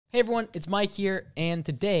Hey everyone, it's Mike here, and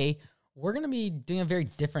today we're going to be doing a very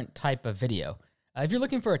different type of video. If you're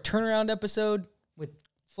looking for a turnaround episode with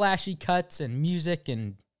flashy cuts and music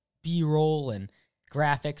and B-roll and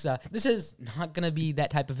graphics, this is not going to be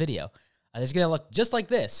that type of video. It's going to look just like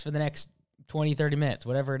this for the next 20, 30 minutes,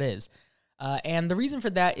 whatever it is. And the reason for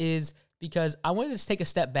that is because I wanted to take a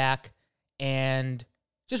step back and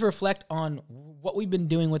just reflect on what we've been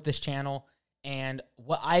doing with this channel and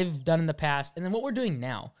what I've done in the past, and then what we're doing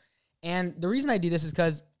now. And the reason I do this is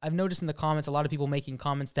because I've noticed in the comments a lot of people making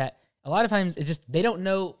comments that a lot of times it's just they don't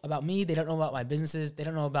know about me, they don't know about my businesses, they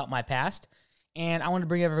don't know about my past. And I want to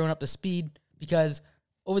bring everyone up to speed because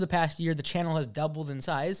over the past year, the channel has doubled in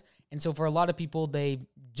size. And so for a lot of people, they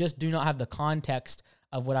just do not have the context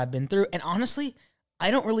of what I've been through. And honestly, I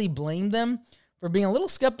don't really blame them for being a little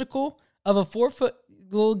skeptical of a 4-foot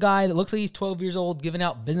little guy that looks like he's 12 years old giving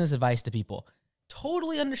out business advice to people.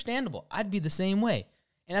 Totally understandable. I'd be the same way.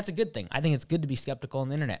 And that's a good thing. I think it's good to be skeptical on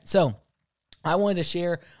the internet. So I wanted to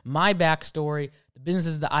share my backstory, the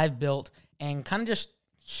businesses that I've built, and kind of just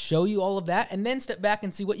show you all of that, and then step back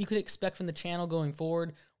and see what you could expect from the channel going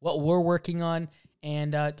forward, what we're working on,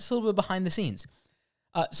 and just a little bit behind the scenes.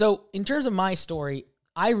 So in terms of my story,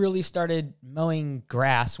 I really started mowing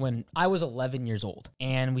grass when I was 11 years old,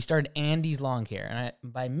 and we started Andy's Lawn Care.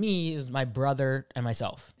 And by me, it was my brother and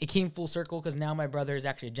myself. It came full circle because now my brother is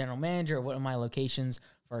actually a general manager of one of my locations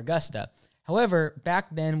for Augusta. However, back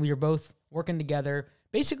then we were both working together,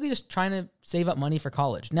 basically just trying to save up money for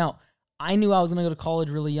college. Now, I knew I was going to go to college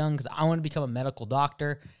really young because I wanted to become a medical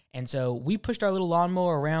doctor. And so we pushed our little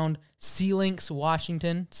lawnmower around Sea Links,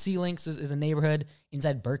 Washington. Sea Links is a neighborhood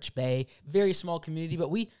inside Birch Bay, very small community, but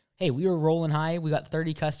we were rolling high. We got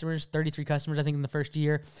 33 customers, I think, in the first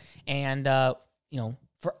year. And,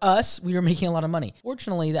 for us, we were making a lot of money.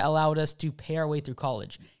 Fortunately, that allowed us to pay our way through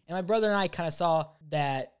college. And my brother and I kind of saw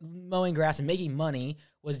that mowing grass and making money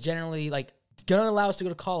was generally like going to allow us to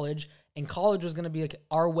go to college, and college was going to be like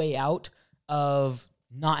our way out of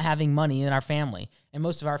not having money in our family. And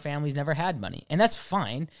most of our families never had money. And that's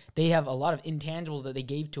fine. They have a lot of intangibles that they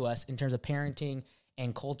gave to us in terms of parenting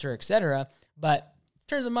and culture, etc. But in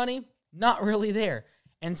terms of money, not really there.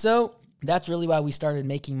 And so that's really why we started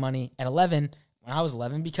making money at 11, when I was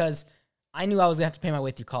 11, because I knew I was going to have to pay my way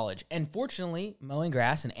through college. And fortunately, mowing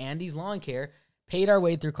grass and Andy's Lawn Care paid our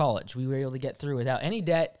way through college. We were able to get through without any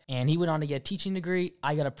debt, and he went on to get a teaching degree.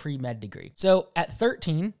 I got a pre-med degree. So at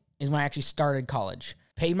 13 is when I actually started college.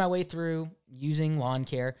 Paid my way through using lawn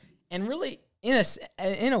care, and really, in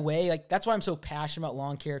a way, like that's why I'm so passionate about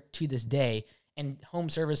lawn care to this day and home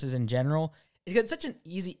services in general. It's got such an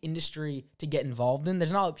easy industry to get involved in.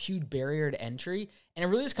 There's not a huge barrier to entry, and it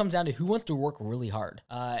really just comes down to who wants to work really hard.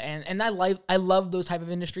 And I love those type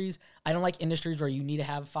of industries. I don't like industries where you need to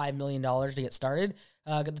have $5 million to get started.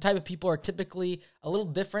 The type of people are typically a little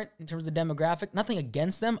different in terms of the demographic. Nothing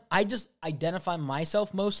against them. I just identify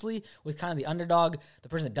myself mostly with kind of the underdog, the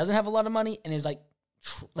person that doesn't have a lot of money and is like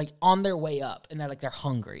on their way up, and they're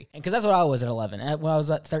hungry. And because that's what I was at 11. When I was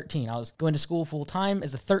at 13, I was going to school full time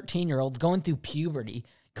as a 13-year-old, going through puberty,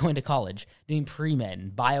 going to college, doing pre-med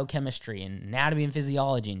and biochemistry and anatomy and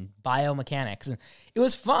physiology and biomechanics. And it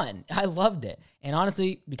was fun. I loved it. And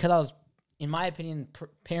honestly, because I was, in my opinion,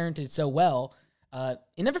 parented so well,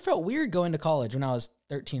 it never felt weird going to college when I was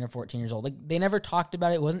 13 or 14 years old. Like, they never talked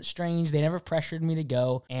about it. It wasn't strange. They never pressured me to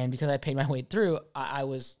go. And because I paid my way through, I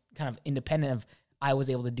was kind of independent of, I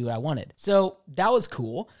was able to do what I wanted. So that was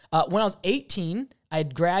cool. When I was 18, I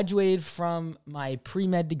had graduated from my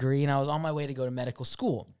pre-med degree, and I was on my way to go to medical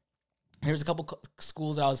school. There was a couple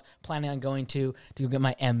schools that I was planning on going to go get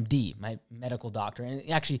my MD, my medical doctor, and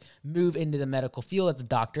actually move into the medical field as a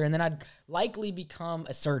doctor, and then I'd likely become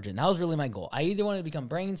a surgeon. That was really my goal. I either wanted to become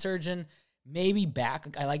brain surgeon, maybe back.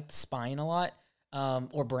 I like the spine a lot,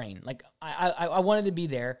 or brain. Like I wanted to be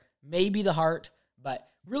there, maybe the heart, but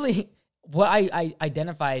really what I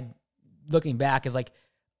identified looking back is like,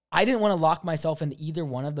 I didn't want to lock myself into either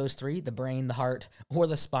one of those three, the brain, the heart, or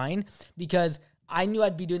the spine, because I knew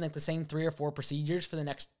I'd be doing like the same 3 or 4 procedures for the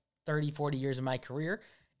next 30, 40 years of my career.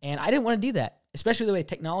 And I didn't want to do that, especially the way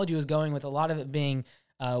technology was going, with a lot of it being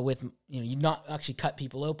you not actually cut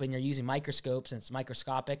people open. You're using microscopes, and it's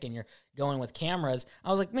microscopic, and you're going with cameras.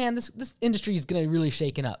 I was like, man, this industry is going to really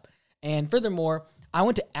shaken up. And furthermore, I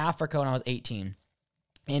went to Africa when I was 18.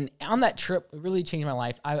 And on that trip, it really changed my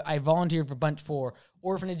life. I volunteered for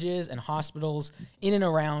orphanages and hospitals in and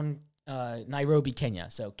around Nairobi, Kenya.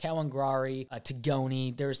 So Kawangware,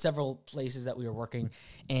 Tigoni, there were several places that we were working,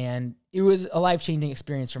 and it was a life-changing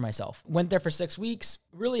experience for myself. Went there for 6 weeks,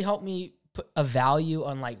 really helped me put a value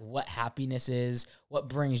on like what happiness is, what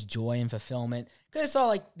brings joy and fulfillment. Because I saw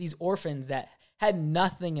like these orphans that had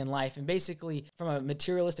nothing in life, and basically from a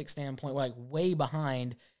materialistic standpoint were like way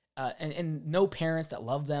behind, and no parents that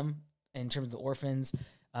loved them in terms of the orphans.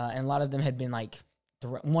 And a lot of them had been like,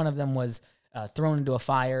 one of them was thrown into a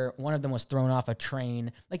fire. One of them was thrown off a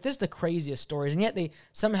train. Like, this is the craziest stories, and yet they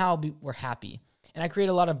somehow were happy. And I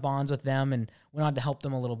created a lot of bonds with them and went on to help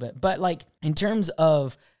them a little bit. But like in terms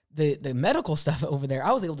of the medical stuff over there,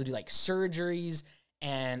 I was able to do like surgeries,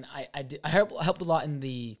 and I helped a lot in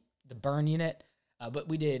the burn unit. But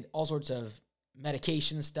we did all sorts of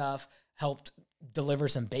medication stuff, helped deliver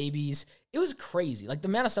some babies. It was crazy. Like, the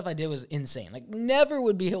amount of stuff I did was insane. Like, never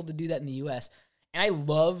would be able to do that in the U.S. And I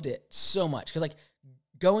loved it so much because, like,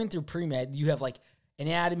 going through pre-med, you have like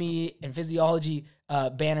anatomy and physiology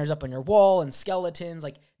banners up on your wall and skeletons.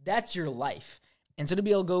 Like, that's your life. And so to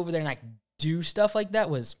be able to go over there and like do stuff like that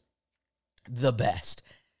was the best.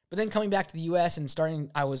 But then coming back to the U.S.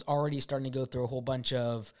 and I was already starting to go through a whole bunch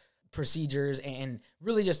of procedures and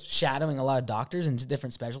really just shadowing a lot of doctors into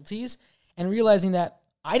different specialties, and realizing that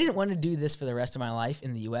I didn't want to do this for the rest of my life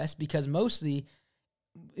in the U.S. because mostly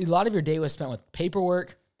a lot of your day was spent with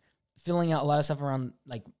paperwork, filling out a lot of stuff around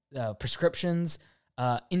like prescriptions,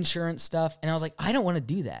 insurance stuff. And I was like, I don't want to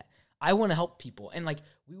do that. I want to help people. And like,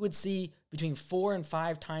 we would see between 4 and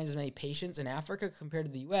 5 times as many patients in Africa compared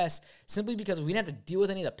to the U.S. simply because we didn't have to deal with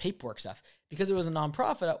any of the paperwork stuff. Because it was a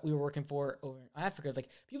nonprofit that we were working for over in Africa. It's like,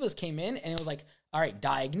 people just came in and it was like, all right,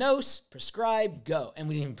 diagnose, prescribe, go. And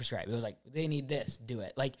we didn't even prescribe. It was like, they need this, do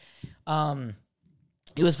it. Like,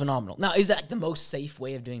 it was phenomenal. Now, is that the most safe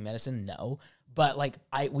way of doing medicine? No. But like,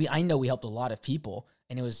 I know we helped a lot of people,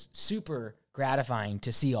 and it was super gratifying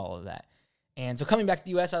to see all of that. And so coming back to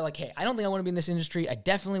the U.S., I was like, hey, I don't think I want to be in this industry. I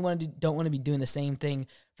definitely don't want to be doing the same thing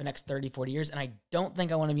for the next 30, 40 years. And I don't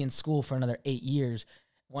think I want to be in school for another 8 years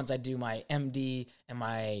once I do my MD and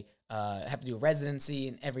my have to do a residency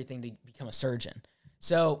and everything to become a surgeon.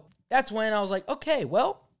 So that's when I was like, okay,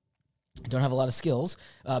 well, I don't have a lot of skills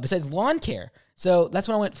besides lawn care. So that's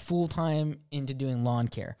when I went full-time into doing lawn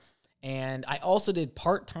care. And I also did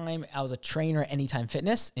part-time. I was a trainer at Anytime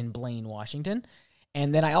Fitness in Blaine, Washington.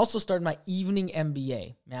 And then I also started my evening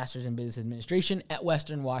MBA, Master's in Business Administration, at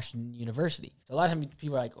Western Washington University. So a lot of times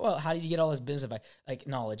people are like, well, how did you get all this business like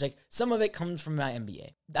knowledge? Like, some of it comes from my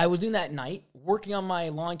MBA. I was doing that at night, working on my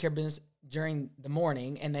lawn care business during the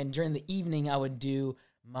morning, and then during the evening, I would do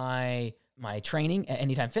my training at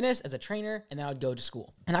Anytime Fitness as a trainer, and then I would go to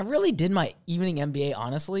school. And I really did my evening MBA,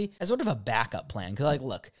 honestly, as sort of a backup plan. Because, like,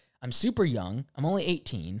 look, I'm super young. I'm only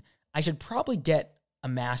 18. I should probably get a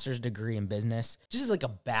master's degree in business, just as like a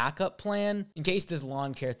backup plan in case this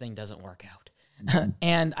lawn care thing doesn't work out.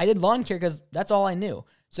 And I did lawn care because that's all I knew.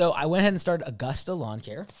 So I went ahead and started Augusta Lawn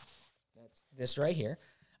Care. That's this right here.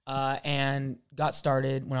 And got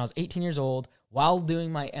started when I was 18 years old while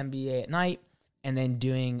doing my MBA at night and then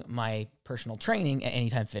doing my personal training at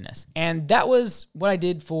Anytime Fitness. And that was what I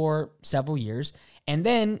did for several years. And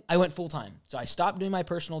then I went full-time. So I stopped doing my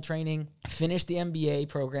personal training, finished the MBA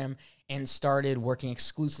program, and started working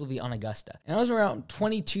exclusively on Augusta. And I was around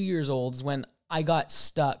 22 years old is when I got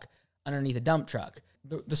stuck underneath a dump truck.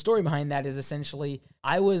 The story behind that is essentially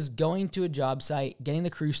I was going to a job site, getting the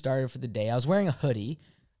crew started for the day. I was wearing a hoodie,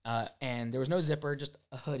 and there was no zipper, just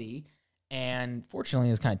a hoodie. And fortunately,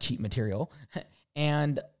 it was kind of cheap material.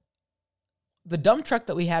 And the dump truck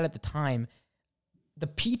that we had at the time, the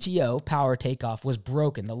PTO, power takeoff, was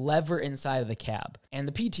broken, the lever inside of the cab. And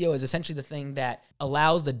the PTO is essentially the thing that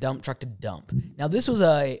allows the dump truck to dump. Now, this was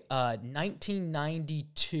a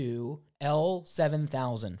 1992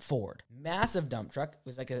 L7000 Ford. Massive dump truck. It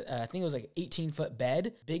was like I think it was like 18-foot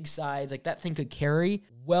bed, big sides. Like, that thing could carry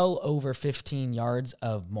well over 15 yards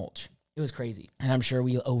of mulch. It was crazy. And I'm sure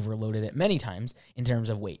we overloaded it many times in terms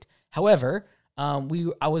of weight. However,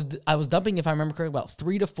 I was dumping, if I remember correctly, about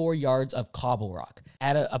 3 to 4 yards of cobble rock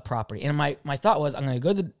at a property. And my thought was, I'm going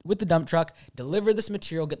to go with the dump truck, deliver this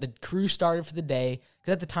material, get the crew started for the day.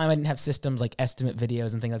 Because at the time, I didn't have systems like estimate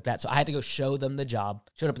videos and things like that. So I had to go show them the job.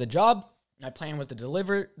 Showed up at the job. My plan was to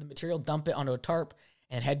deliver the material, dump it onto a tarp,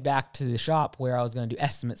 and head back to the shop where I was going to do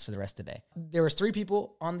estimates for the rest of the day. There was 3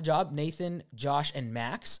 people on the job, Nathan, Josh, and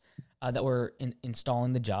Max, that were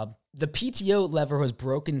installing the job. The PTO lever was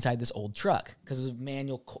broken inside this old truck because it was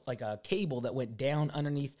manual, like a cable that went down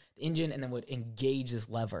underneath the engine and then would engage this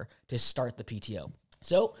lever to start the PTO.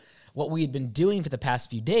 So what we had been doing for the past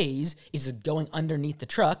few days is just going underneath the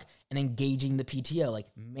truck and engaging the PTO, like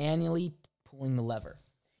manually pulling the lever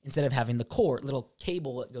instead of having the cord, little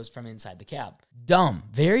cable that goes from inside the cab. Dumb,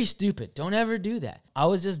 very stupid. Don't ever do that. I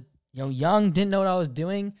was just, young, didn't know what I was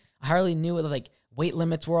doing. I hardly knew what like weight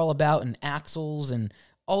limits were all about and axles and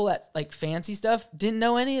all that like fancy stuff. Didn't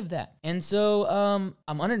know any of that. And so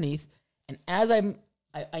I'm underneath, and as I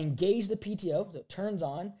engage the PTO, so it turns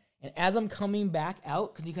on, and as I'm coming back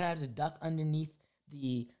out, because you kind of have to duck underneath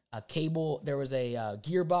the cable, there was a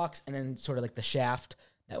gearbox and then sort of like the shaft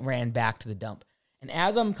that ran back to the dump. And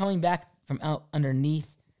as I'm coming back from out underneath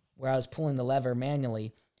where I was pulling the lever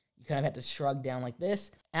manually, you kind of have to shrug down like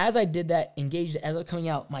this. As I did that, engaged it, as I was coming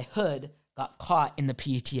out, my hood got caught in the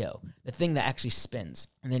PTO, the thing that actually spins.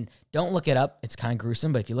 And then don't look it up. It's kind of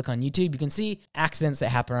gruesome, but if you look on YouTube, you can see accidents that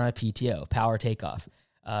happen on a PTO, power takeoff.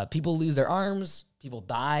 People lose their arms, people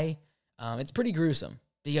die. It's pretty gruesome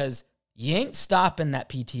because you ain't stopping that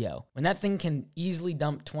PTO. When that thing can easily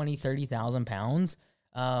dump 20, 30,000 pounds,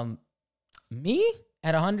 me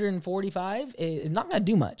at 145 is not going to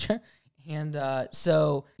do much. And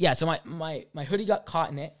so my hoodie got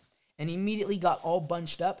caught in it and immediately got all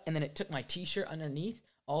bunched up. And then it took my t-shirt underneath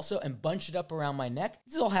also and bunched it up around my neck.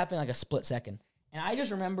 This all happened like a split second. And I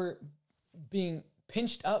just remember being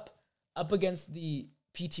pinched up against the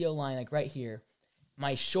PTO line, like right here.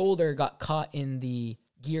 My shoulder got caught in the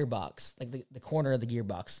gearbox, like the corner of the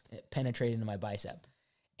gearbox. It penetrated into my bicep.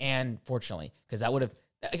 And fortunately, because that would have,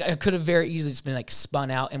 I could have very easily just been like spun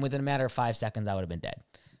out, and within a matter of 5 seconds, I would have been dead.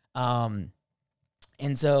 And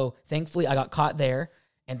so thankfully I got caught there,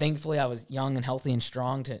 and thankfully I was young and healthy and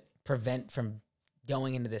strong to prevent from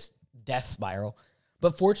going into this death spiral.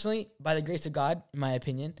 But fortunately, by the grace of God, in my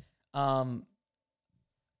opinion,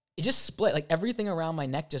 it just split. Like everything around my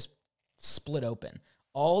neck just split open.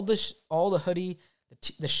 All the hoodie,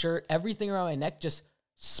 the shirt, everything around my neck just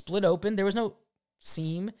split open. There was no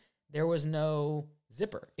seam. There was no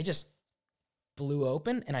zipper. It just blew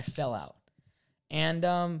open, and I fell out. And,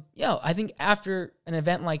 I think after an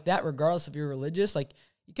event like that, regardless if you're religious, like,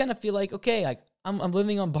 you kind of feel like, okay, like, I'm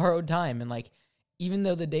living on borrowed time. And, like, even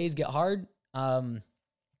though the days get hard,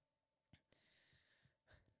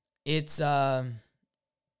 it's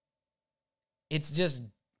just,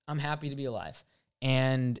 I'm happy to be alive.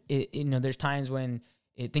 And, there's times when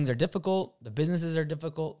things are difficult, the businesses are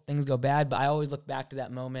difficult, things go bad, but I always look back to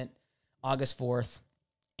that moment, August 4th,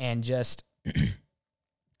 and just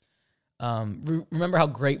remember how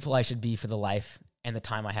grateful I should be for the life and the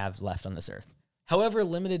time I have left on this earth. However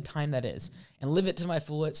limited time that is. And live it to my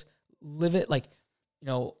fullest. Live it like,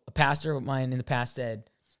 a pastor of mine in the past said,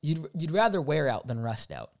 you'd rather wear out than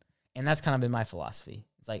rust out. And that's kind of been my philosophy.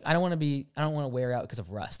 It's like, I don't want to wear out because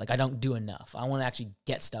of rust. Like, I don't do enough. I want to actually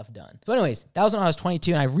get stuff done. So anyways, that was when I was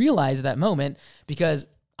 22, and I realized at that moment, because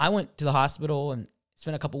I went to the hospital and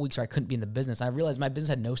spent a couple weeks where I couldn't be in the business. And I realized my business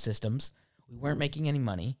had no systems. We weren't making any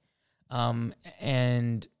money.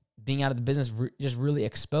 And being out of the business just really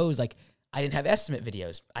exposed, like, I didn't have estimate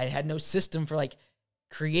videos. I had no system for, like,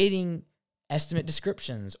 creating estimate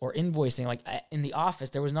descriptions or invoicing. Like, in the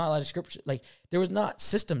office, there was not a lot of description. Like, there was not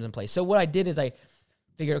systems in place. So what I did is I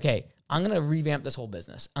figured, okay, I'm going to revamp this whole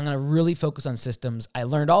business. I'm going to really focus on systems. I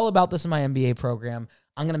learned all about this in my MBA program.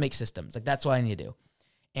 I'm going to make systems. Like, that's what I need to do.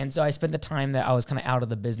 And so I spent the time that I was kind of out of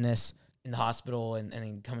the business in the hospital and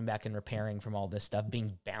then coming back and repairing from all this stuff,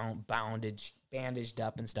 being bandaged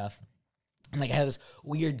up and stuff. And, like, I had this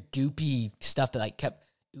weird goopy stuff that, like, kept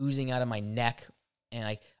oozing out of my neck. And,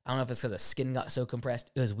 like, I don't know if it's because the skin got so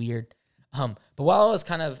compressed. It was weird. But while I was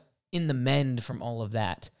kind of in the mend from all of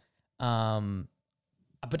that,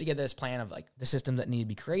 I put together this plan of, like, the systems that need to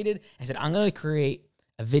be created. I said, I'm going to create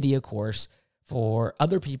a video course for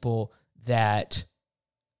other people to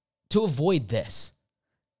avoid this.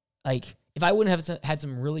 Like, if I wouldn't have had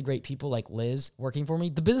some really great people like Liz working for me,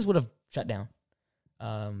 the business would have shut down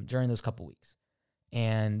during those couple weeks.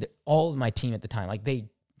 And all of my team at the time, like, they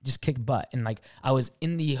just kicked butt. And, like, I was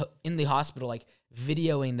in the hospital, like,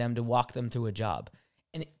 videoing them to walk them through a job.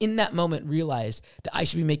 And in that moment realized that I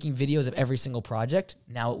should be making videos of every single project,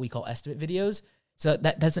 now what we call estimate videos. So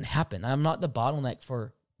that doesn't happen. I'm not the bottleneck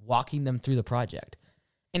for walking them through the project.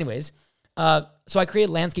 Anyways, so I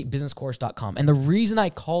created landscapebusinesscourse.com. And the reason I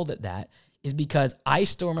called it that is because I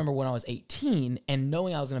still remember when I was 18 and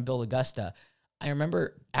knowing I was going to build Augusta, I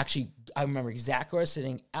remember exactly where I was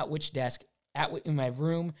sitting, at which desk, in my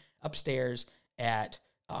room upstairs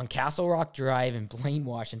on Castle Rock Drive in Blaine,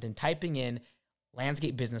 Washington, typing in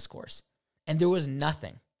landscape business course. And there was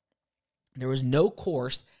nothing. There was no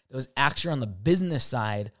course that was actually on the business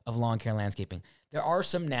side of lawn care and landscaping. There are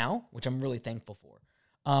some now, which I'm really thankful for.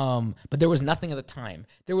 But there was nothing at the time.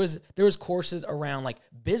 There was courses around, like,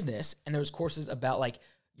 business, and there was courses about, like,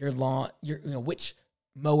 your lawn, which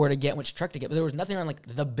mower to get, which truck to get. But there was nothing on, like,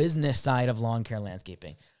 the business side of lawn care and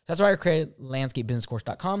landscaping. that's why I created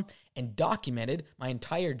landscapebusinesscourse.com and documented my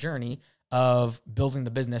entire journey of building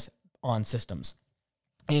the business on systems.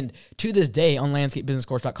 And to this day on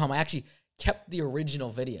landscapebusinesscourse.com, I actually kept the original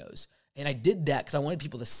videos. And I did that because I wanted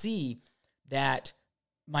people to see that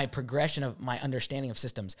my progression of my understanding of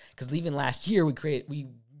systems. Because even last year, we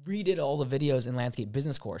redid all the videos in Landscape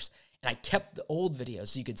Business Course. And I kept the old videos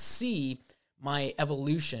so you could see my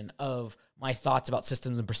evolution of my thoughts about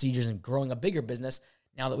systems and procedures and growing a bigger business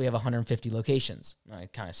now that we have 150 locations. I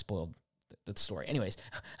kind of spoiled the story. Anyways,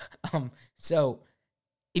 so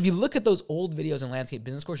if you look at those old videos in Landscape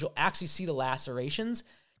Business Course, you'll actually see the lacerations,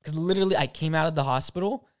 because literally I came out of the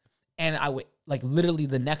hospital and literally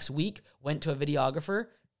the next week went to a videographer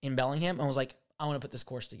in Bellingham and was like, I want to put this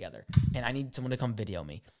course together and I need someone to come video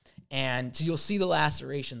me. And so you'll see the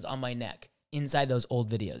lacerations on my neck inside those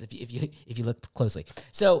old videos if you look closely.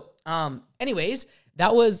 So anyways,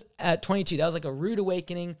 that was at 22. That was like a rude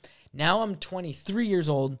awakening. Now I'm 23 years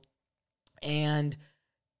old and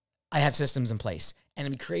I have systems in place. And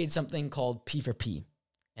we created something called P for P.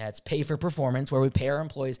 It's pay for performance, where we pay our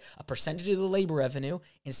employees a percentage of the labor revenue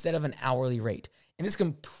instead of an hourly rate. And this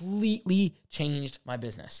completely changed my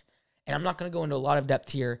business. And I'm not going to go into a lot of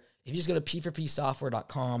depth here. If you just go to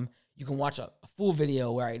p4psoftware.com, you can watch a full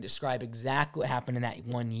video where I describe exactly what happened in that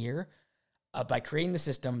 1 year by creating the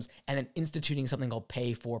systems and then instituting something called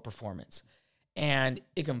pay for performance. And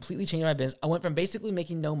it completely changed my business. I went from basically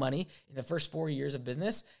making no money in the first 4 years of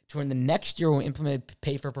business to in the next year when we implemented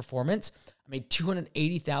pay for performance, I made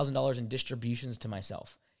 $280,000 in distributions to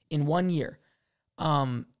myself in 1 year.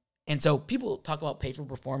 And so people talk about pay for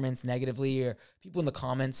performance negatively, or people in the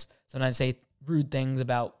comments sometimes say rude things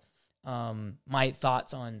about my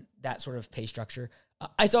thoughts on that sort of pay structure.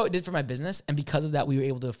 I saw what it did for my business, and because of that, we were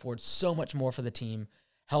able to afford so much more for the team.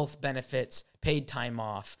 Health benefits, paid time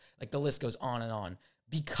off, like the list goes on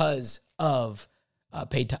because of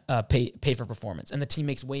pay for performance, and the team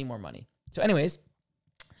makes way more money. So anyways,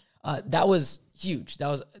 that was huge. That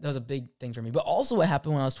was a big thing for me. But also what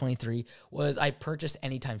happened when I was 23 was I purchased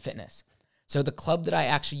Anytime Fitness. So the club that I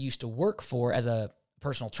actually used to work for as a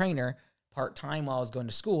personal trainer part-time while I was going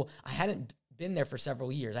to school, I hadn't been there for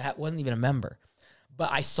several years. I wasn't even a member. But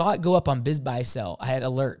I saw it go up on Biz Buy Sell. I had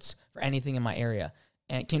alerts for anything in my area.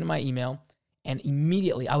 And it came to my email, and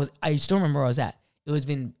immediately I still remember where I was at.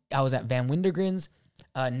 I was at Van Windergren's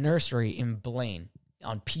nursery in Blaine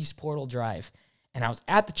on Peace Portal Drive. And I was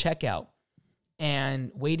at the checkout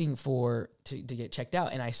and waiting to get checked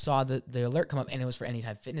out. And I saw the alert come up, and it was for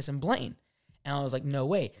Anytime Fitness in Blaine. And I was like, no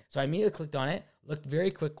way. So I immediately clicked on it, looked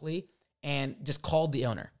very quickly, and just called the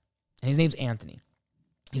owner. And his name's Anthony.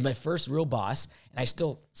 He's my first real boss, and I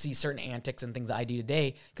still see certain antics and things that I do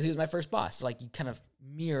today because he was my first boss. So like you kind of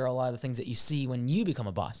mirror a lot of the things that you see when you become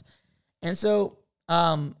a boss. And so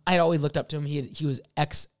I had always looked up to him. He was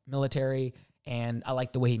ex-military, and I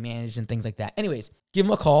liked the way he managed and things like that. Anyways, give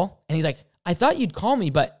him a call, and he's like, I thought you'd call me,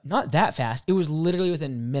 but not that fast. It was literally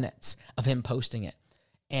within minutes of him posting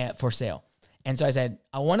it for sale. And so I said,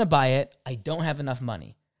 I want to buy it. I don't have enough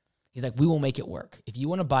money. He's like, we will make it work. If you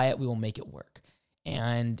want to buy it, we will make it work.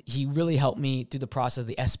 And he really helped me through the process,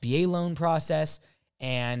 the SBA loan process.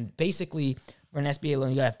 And basically, for an SBA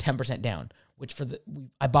loan, you got to have 10% down, which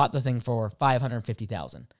I bought the thing for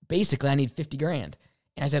 $550,000. Basically, I need 50 grand.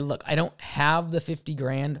 And I said, look, I don't have the 50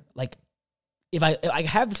 grand. Like, if I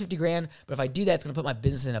have the 50 grand, but if I do that, it's going to put my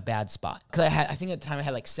business in a bad spot. Because I think at the time I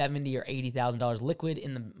had like $70,000 or $80,000 liquid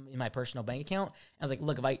in my personal bank account. I was like,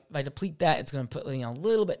 look, if I deplete that, it's going to put a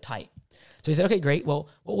little bit tight. So he said, okay, great. Well,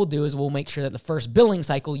 what we'll do is we'll make sure that the first billing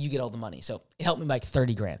cycle, you get all the money. So it helped me by like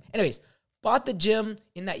 30 grand. Anyways, bought the gym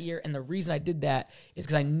in that year. And the reason I did that is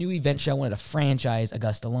because I knew eventually I wanted to franchise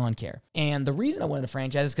Augusta Lawn Care. And the reason I wanted to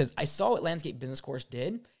franchise is because I saw what Landscape Business Course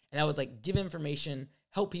did. And that was like give information,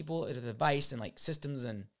 help people with advice and like systems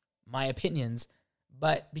and my opinions.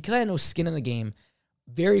 But because I had no skin in the game,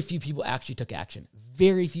 very few people actually took action.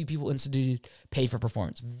 Very few people instituted pay for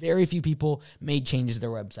performance. Very few people made changes to their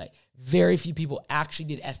website. Very few people actually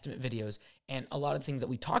did estimate videos and a lot of things that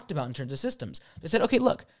we talked about in terms of systems. They said, okay,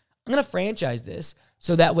 look, I'm going to franchise this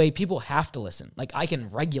so that way people have to listen. Like I can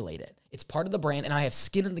regulate it. It's part of the brand and I have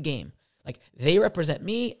skin in the game. Like they represent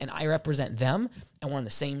me and I represent them and we're on the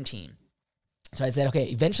same team. So I said, okay,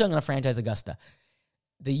 eventually I'm going to franchise Augusta.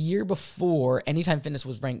 The year before, Anytime Fitness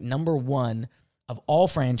was ranked #1 of all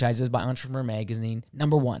franchises by Entrepreneur Magazine.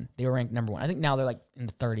 #1. They were ranked #1. I think now they're like in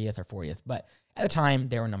the 30th or 40th, but at the time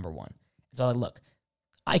they were #1. So I was like, look,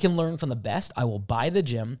 I can learn from the best. I will buy the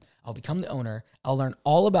gym. I'll become the owner. I'll learn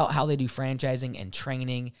all about how they do franchising and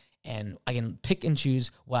training, and I can pick and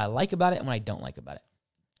choose what I like about it and what I don't like about it.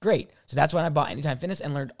 Great. So that's when I bought Anytime Fitness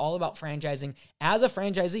and learned all about franchising as a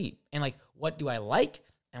franchisee and like, what do I like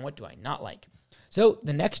and what do I not like? So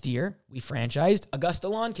the next year we franchised Augusta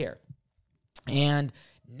Lawn Care. And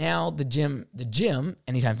now the gym,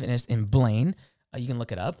 Anytime Fitness in Blaine, you can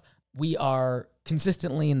look it up. We are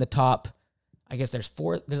consistently in the top, I guess there's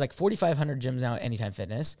like 4,500 gyms now at Anytime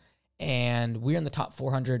Fitness, and we're in the top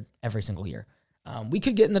 400 every single year. We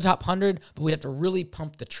could get in the top 100, but we'd have to really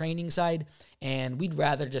pump the training side, and we'd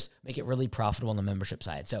rather just make it really profitable on the membership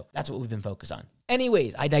side. So that's what we've been focused on.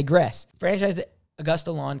 Anyways, I digress. Franchised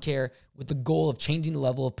Augusta Lawn Care with the goal of changing the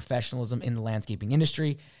level of professionalism in the landscaping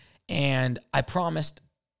industry, and I promised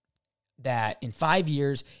that in 5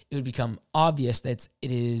 years, it would become obvious that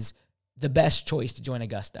it is the best choice to join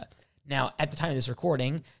Augusta. Now, at the time of this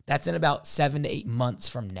recording, that's in about 7 to 8 months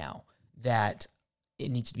from now, that it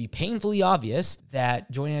needs to be painfully obvious that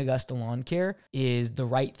joining Augusta Lawn Care is the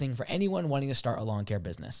right thing for anyone wanting to start a lawn care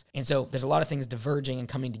business. And so there's a lot of things diverging and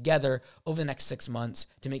coming together over the next 6 months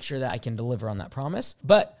to make sure that I can deliver on that promise.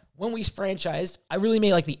 But when we franchised, I really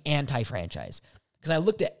made like the anti-franchise, because I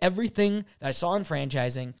looked at everything that I saw in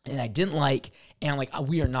franchising and I didn't like, and I'm like, oh,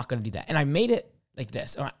 we are not going to do that. And I made it like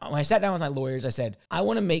this. When I sat down with my lawyers, I said, I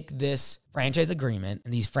want to make this franchise agreement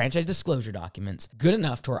and these franchise disclosure documents good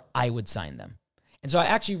enough to where I would sign them. And so I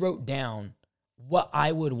actually wrote down what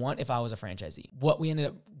I would want if I was a franchisee. What we ended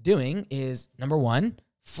up doing is, number one,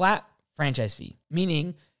 flat franchise fee,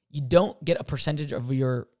 meaning you don't get a percentage of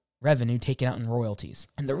your revenue taken out in royalties.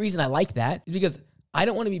 And the reason I like that is because I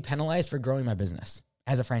don't want to be penalized for growing my business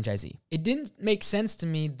as a franchisee. It didn't make sense to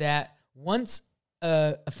me that once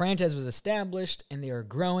a franchise was established and they are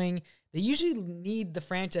growing, they usually need the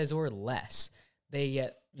franchisor less. They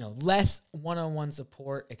get, less one-on-one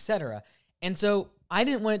support, etc. And so I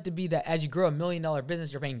didn't want it to be that as you grow $1 million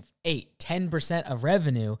business, you're paying 10% of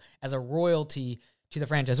revenue as a royalty to the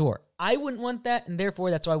franchisor. I wouldn't want that, and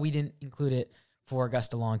therefore that's why we didn't include it for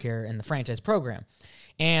Augusta Lawn Care in the franchise program.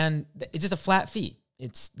 And it's just a flat fee.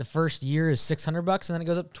 It's the first year is $600, and then it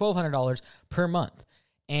goes up $1,200 per month.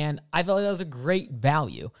 And I felt like that was a great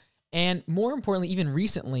value. And more importantly, even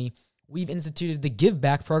recently, we've instituted the Give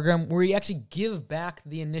Back program where you actually give back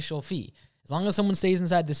the initial fee. As long as someone stays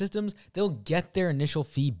inside the systems, they'll get their initial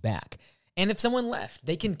fee back. And if someone left,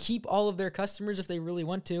 they can keep all of their customers if they really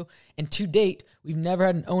want to. And to date, we've never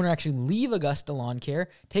had an owner actually leave Augusta Lawn Care,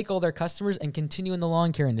 take all their customers, and continue in the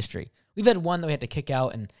lawn care industry. We've had one that we had to kick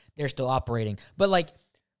out, and they're still operating. But like,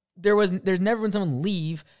 there's never been someone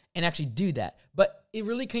leave and actually do that. But it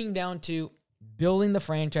really came down to building the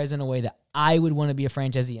franchise in a way that I would want to be a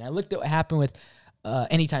franchisee. And I looked at what happened with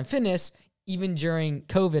Anytime Fitness, even during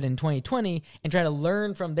COVID in 2020, and try to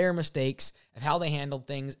learn from their mistakes of how they handled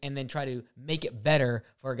things and then try to make it better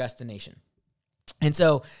for Augusta Nation. And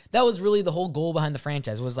so that was really the whole goal behind the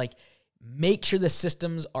franchise, was like, make sure the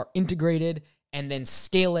systems are integrated and then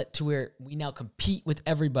scale it to where we now compete with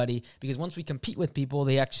everybody, because once we compete with people,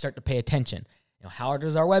 they actually start to pay attention. How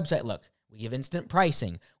does our website look? We give instant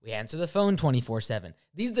pricing. We answer the phone 24/7.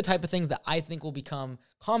 These are the type of things that I think will become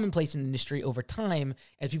commonplace in the industry over time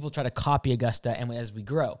as people try to copy Augusta and as we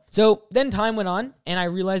grow. So then time went on, and I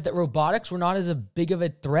realized that robotics were not as big of a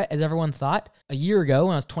threat as everyone thought. A year ago,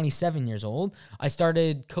 when I was 27 years old, I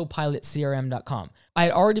started CopilotCRM.com. I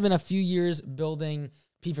had already been a few years building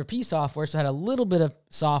P4P software, so I had a little bit of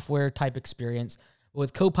software type experience. But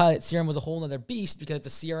with Copilot CRM was a whole other beast, because it's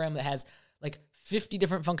a CRM that has like 50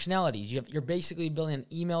 different functionalities. You're basically building an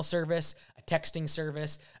email service, a texting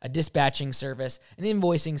service, a dispatching service, an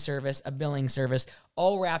invoicing service, a billing service,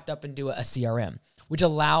 all wrapped up into a CRM, which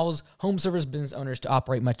allows home service business owners to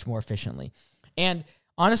operate much more efficiently. And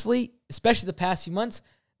honestly, especially the past few months,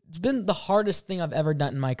 it's been the hardest thing I've ever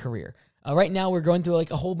done in my career. Right now, we're going through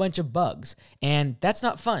like a whole bunch of bugs, and that's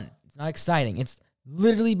not fun. It's not exciting. It's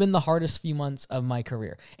literally been the hardest few months of my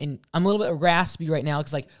career. And I'm a little bit raspy right now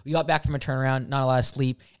because like we got back from a turnaround, not a lot of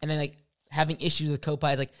sleep, and then like having issues with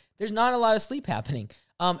Copilot. Like there's not a lot of sleep happening.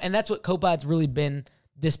 And that's what Copilot's really been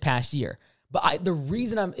this past year. But the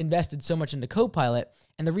reason I'm invested so much into Copilot,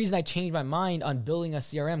 and the reason I changed my mind on building a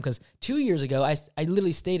CRM, because 2 years ago, I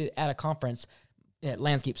literally stated at a conference at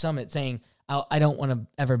Landscape Summit saying, I don't want to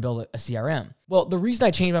ever build a CRM. Well, the reason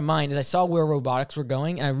I changed my mind is I saw where robotics were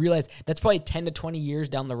going, and I realized that's probably 10 to 20 years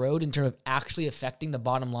down the road in terms of actually affecting the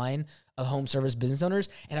bottom line of home service business owners.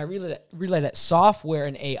 And I realized that software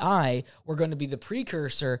and AI were going to be the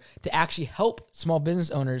precursor to actually help small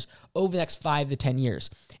business owners over the next 5 to 10 years.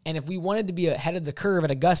 And if we wanted to be ahead of the curve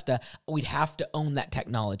at Augusta, we'd have to own that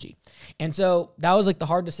technology. And so that was like the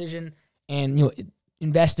hard decision, and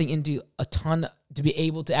investing into a ton to be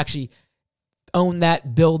able to actually own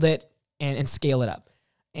that, build it, and scale it up.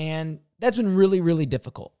 And that's been really, really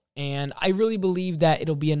difficult. And I really believe that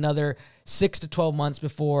it'll be another 6 to 12 months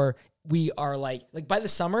before we are like by the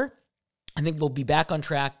summer, I think we'll be back on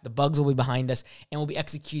track. The bugs will be behind us, and we'll be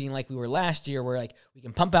executing like we were last year, where like we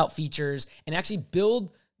can pump out features and actually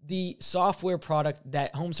build the software product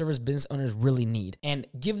that home service business owners really need, and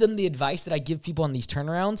give them the advice that I give people on these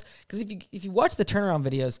turnarounds. Because if you watch the turnaround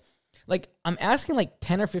videos, like I'm asking like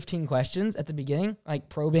 10 or 15 questions at the beginning, like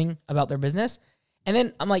probing about their business, and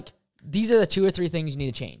then I'm like, these are the 2 or 3 things you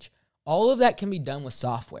need to change. All of that can be done with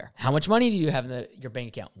software. How much money do you have in your bank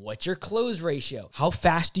account? What's your close ratio? How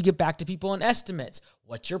fast do you get back to people on estimates?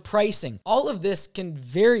 What's your pricing? All of this can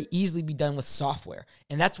very easily be done with software.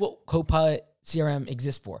 And that's what Copilot CRM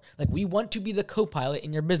exists for. Like, we want to be the co-pilot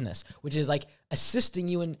in your business, which is like assisting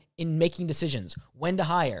you in making decisions, when to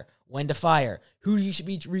hire, when to fire, who you should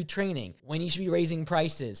be retraining, when you should be raising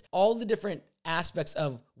prices. All the different aspects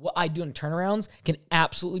of what I do in turnarounds can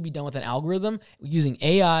absolutely be done with an algorithm using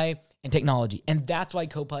AI and technology. And that's why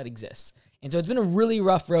Copilot exists. And so it's been a really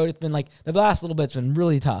rough road. It's been like the last little bit's been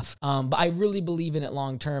really tough. But I really believe in it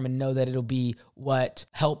long term and know that it'll be what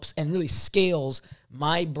helps and really scales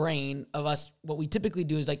my brain of us. What we typically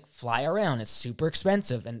do is like fly around. It's super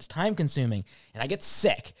expensive and it's time consuming and I get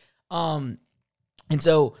sick. And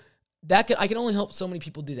so I can only help so many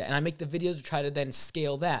people do that. And I make the videos to try to then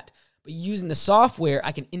scale that. But using the software,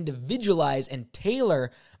 I can individualize and tailor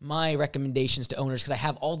my recommendations to owners because I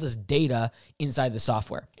have all this data inside the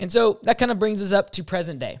software. And so that kind of brings us up to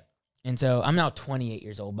present day. And so I'm now 28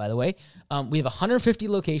 years old, by the way. We have 150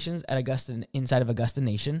 locations at Augusta, inside of Augusta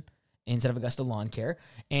Nation, inside of Augusta Lawn Care.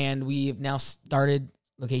 And we've now started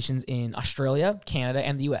locations in Australia, Canada,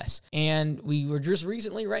 and the US. And we were just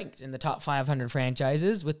recently ranked in the top 500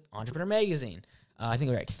 franchises with Entrepreneur Magazine. I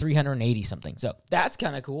think we're like 380 something. So that's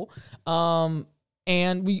kind of cool.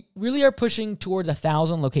 And we really are pushing towards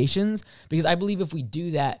 1,000 locations because I believe if we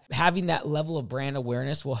do that, having that level of brand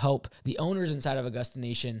awareness will help the owners inside of Augusta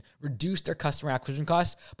Nation reduce their customer acquisition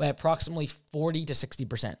costs by approximately 40 to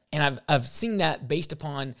 60%. And I've seen that based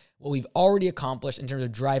upon what we've already accomplished in terms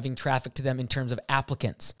of driving traffic to them in terms of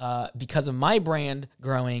applicants. Because of my brand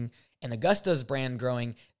growing and Augusta's brand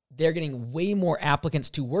growing, they're getting way more applicants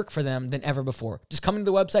to work for them than ever before. Just coming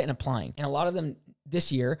to the website and applying. And a lot of them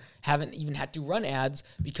this year haven't even had to run ads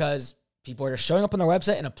because people are just showing up on their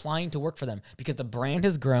website and applying to work for them because the brand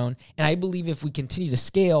has grown. And I believe if we continue to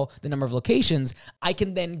scale the number of locations, I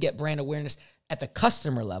can then get brand awareness at the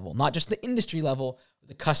customer level, not just the industry level,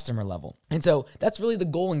 the customer level. And so that's really the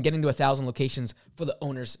goal in getting to 1,000 locations for the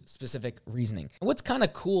owner's specific reasoning. And what's kind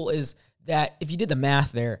of cool is that if you did the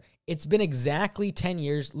math there, it's been exactly 10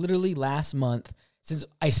 years, literally last month, since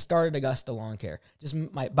I started Augusta Lawn Care. Just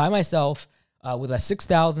by myself with a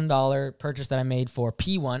 $6,000 purchase that I made for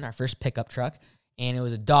P1, our first pickup truck. And it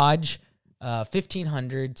was a Dodge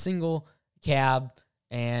 1500 single cab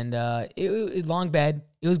and it was long bed.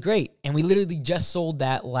 It was great. And we literally just sold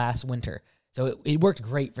that last winter. So it worked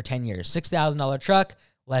great for 10 years. $6,000 truck.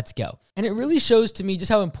 Let's go. And it really shows to me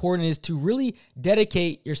just how important it is to really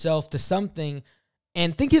dedicate yourself to something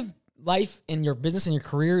and think of life and your business and your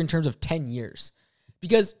career in terms of 10 years.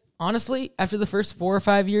 Because honestly, after the first 4 or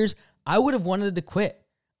 5 years, I would have wanted to quit.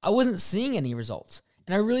 I wasn't seeing any results.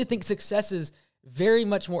 And I really think success is very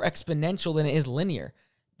much more exponential than it is linear.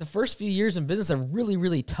 The first few years in business are really,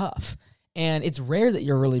 really tough. And it's rare that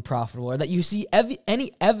you're really profitable or that you see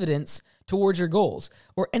any evidence towards your goals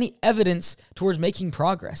or any evidence towards making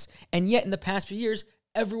progress. And yet in the past few years,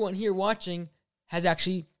 everyone here watching has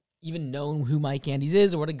actually even known who Mike Andes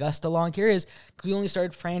is or what Augusta Lawn Care is because we only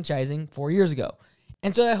started franchising 4 years ago.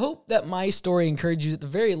 And so I hope that my story encourages you at the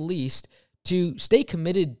very least to stay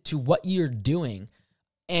committed to what you're doing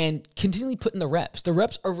and continually put in the reps. The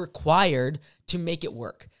reps are required to make it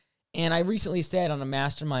work. And I recently said on a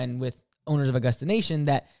mastermind with owners of Augusta Nation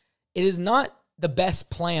that it is not the best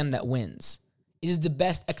plan that wins. It is the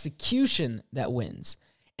best execution that wins.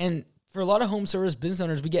 And for a lot of home service business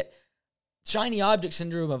owners, we get shiny object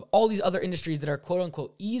syndrome of all these other industries that are quote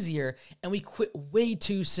unquote easier, and we quit way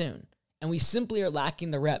too soon. And we simply are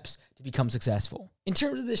lacking the reps to become successful. In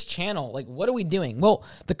terms of this channel, like what are we doing? Well,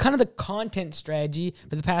 the content strategy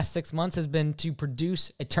for the past 6 months has been to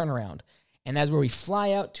produce a turnaround. And that's where we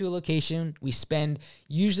fly out to a location, we spend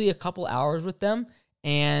usually a couple hours with them,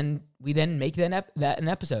 and we then make that an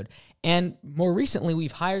episode. And more recently,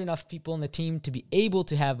 we've hired enough people on the team to be able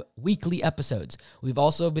to have weekly episodes. We've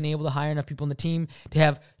also been able to hire enough people on the team to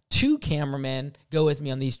have 2 cameramen go with me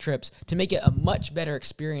on these trips to make it a much better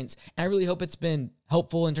experience. And I really hope it's been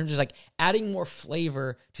helpful in terms of like adding more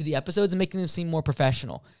flavor to the episodes and making them seem more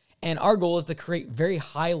professional. And our goal is to create very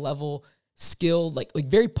high level skilled, like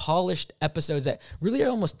very polished episodes that really are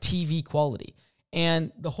almost TV quality.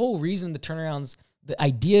 And the whole reason the turnarounds, the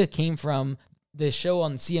idea came from the show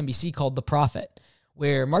on CNBC called The Profit,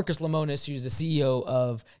 where Marcus Lemonis, who's the CEO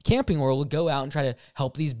of Camping World, would go out and try to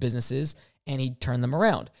help these businesses, and he'd turn them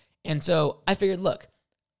around. And so I figured, look,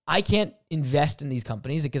 I can't invest in these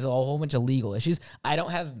companies because of a whole bunch of legal issues. I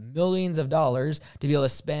don't have millions of dollars to be able to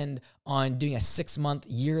spend on doing a 6-month,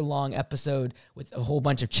 year-long episode with a whole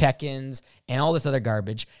bunch of check-ins and all this other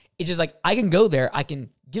garbage. It's just like I can go there, I can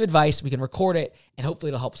give advice, we can record it, and hopefully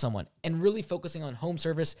it'll help someone. And really focusing on home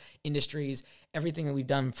service industries, everything that we've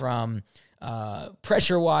done from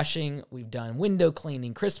pressure washing, we've done window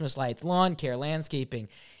cleaning, Christmas lights, lawn care, landscaping,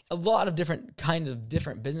 a lot of different kinds of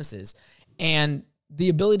different businesses. And the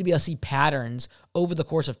ability to be able to see patterns over the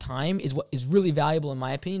course of time is what is really valuable, in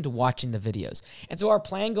my opinion, to watching the videos. And so our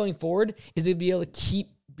plan going forward is to be able to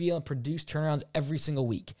be able to produce turnarounds every single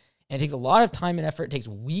week. And it takes a lot of time and effort. It takes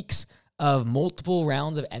weeks of multiple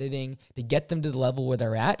rounds of editing to get them to the level where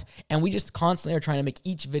they're at. And we just constantly are trying to make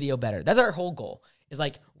each video better. That's our whole goal. Is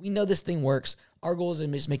like, we know this thing works. Our goal is to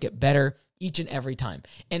just make it better each and every time.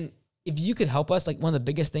 And if you could help us, like one of the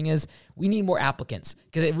biggest thing is we need more applicants,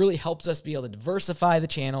 because it really helps us be able to diversify the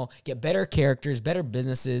channel, get better characters, better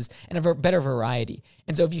businesses, and a better variety.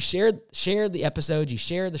 And so if you share the episodes, you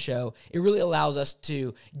share the show, it really allows us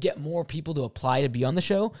to get more people to apply to be on the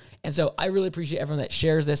show. And so I really appreciate everyone that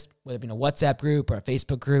shares this, whether it be in a WhatsApp group or a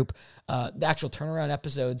Facebook group, the actual turnaround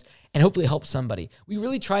episodes, and hopefully help somebody. We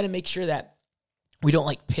really try to make sure that we don't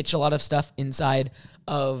like pitch a lot of stuff inside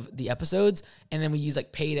of the episodes, and then we use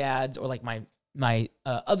like paid ads or like my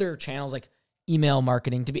other channels like email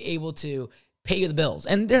marketing to be able to pay you the bills.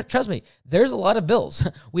 And trust me, there's a lot of bills.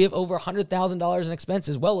 We have over $100,000 in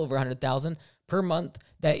expenses, well over $100,000 per month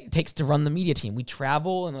that it takes to run the media team. We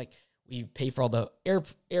travel and like we pay for all the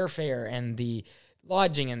airfare and the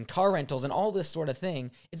lodging and car rentals and all this sort of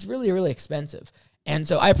thing. It's really, really expensive. And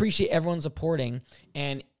so I appreciate everyone supporting.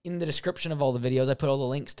 And in the description of all the videos, I put all the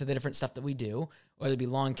links to the different stuff that we do, whether it be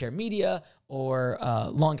lawn care media or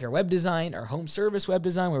lawn care web design or home service web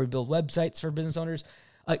design, where we build websites for business owners.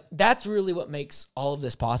 That's really what makes all of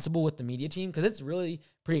this possible with the media team, because it's really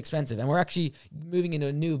pretty expensive. And we're actually moving into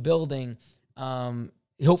a new building,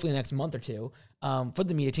 hopefully in the next month or two, for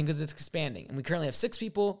the media team, because it's expanding. And we currently have 6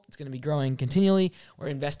 people. It's going to be growing continually. We're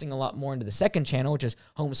investing a lot more into the second channel, which is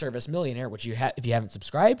Home Service Millionaire, which if you haven't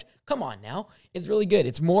subscribed, come on now. It's really good.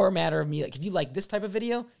 It's more a matter of me. Like, if you like this type of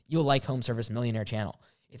video, you'll like Home Service Millionaire channel.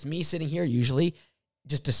 It's me sitting here usually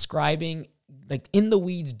just describing like in the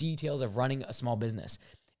weeds details of running a small business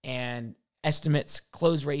and estimates,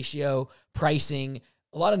 close ratio, pricing,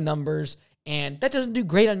 a lot of numbers. And that doesn't do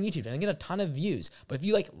great on YouTube. It doesn't get a ton of views. But if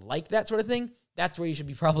you like that sort of thing, that's where you should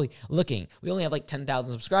be probably looking. We only have like 10,000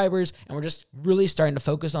 subscribers, and we're just really starting to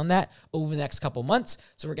focus on that over the next couple months.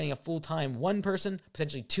 So we're getting a full-time 1 person,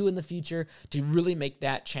 potentially 2 in the future, to really make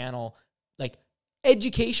that channel like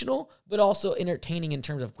educational, but also entertaining in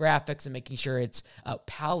terms of graphics and making sure it's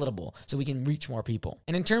palatable so we can reach more people.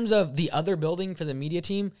 And in terms of the other building for the media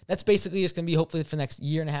team, that's basically just going to be hopefully for the next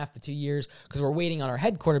 1.5 to 2 years, because we're waiting on our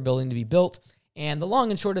headquarter building to be built. And the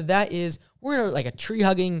long and short of that is we're in like a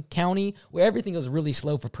tree-hugging county where everything goes really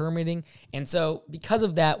slow for permitting. And so because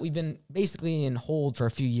of that, we've been basically in hold for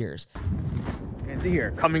a few years. And see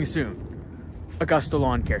here, coming soon, Augusta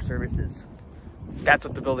Lawn Care Services. That's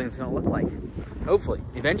what the building's going to look like, hopefully,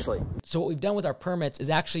 eventually. So what we've done with our permits is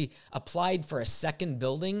actually applied for a second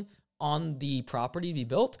building on the property to be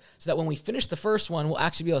built, so that when we finish the first one, we'll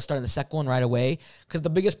actually be able to start on the second one right away. Because the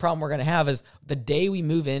biggest problem we're going to have is the day we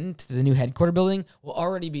move into the new headquarter building will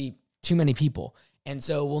already be too many people. And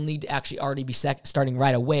so we'll need to actually already be starting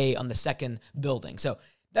right away on the second building. So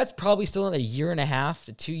that's probably still another 1.5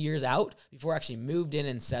 to 2 years out before we're actually moved in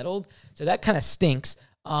and settled. So that kind of stinks.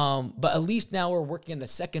 But at least now we're working in the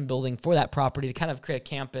second building for that property to kind of create a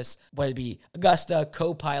campus, whether it be Augusta,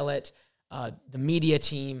 Copilot, the media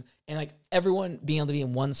team, and like everyone being able to be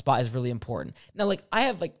in one spot is really important. Now, like I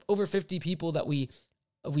have like over 50 people that we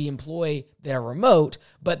employ that are remote,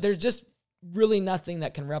 but there's just really nothing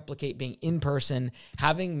that can replicate being in person,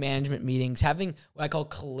 having management meetings, having what I call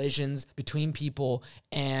collisions between people,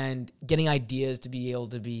 and getting ideas to be able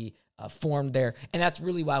to be formed there. And that's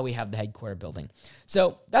really why we have the headquarter building.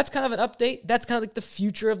 So that's kind of an update. That's kind of like the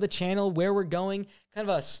future of the channel, where we're going, kind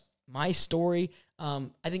of my story. I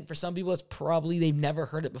think for some people, it's probably they've never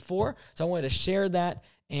heard it before. So I wanted to share that.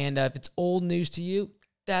 And if it's old news to you,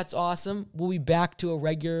 that's awesome. We'll be back to a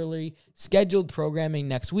regularly scheduled programming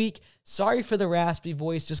next week. Sorry for the raspy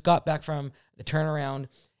voice. Just got back from the turnaround,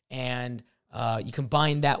 and You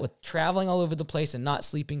combine that with traveling all over the place and not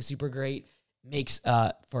sleeping super great, makes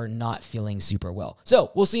for not feeling super well.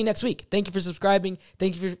 So we'll see you next week. Thank you for subscribing.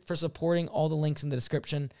 Thank you for supporting. All the links in the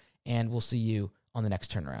description, and we'll see you on the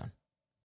next turnaround.